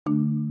Good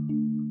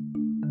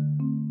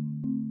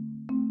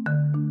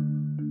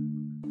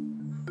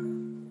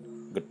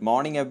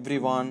morning,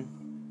 everyone.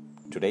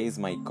 Today is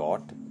my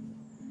quote.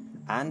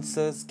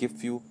 Answers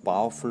give you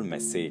powerful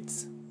message,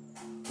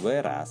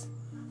 whereas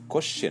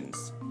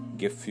questions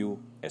give you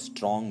a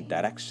strong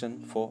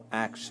direction for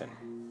action.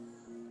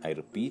 I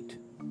repeat,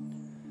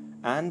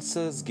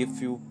 answers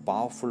give you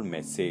powerful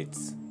message,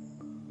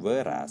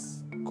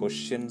 whereas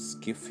questions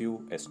give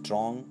you a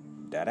strong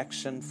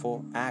direction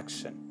for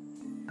action.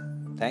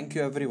 Thank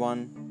you,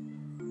 everyone.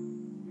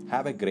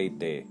 Have a great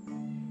day.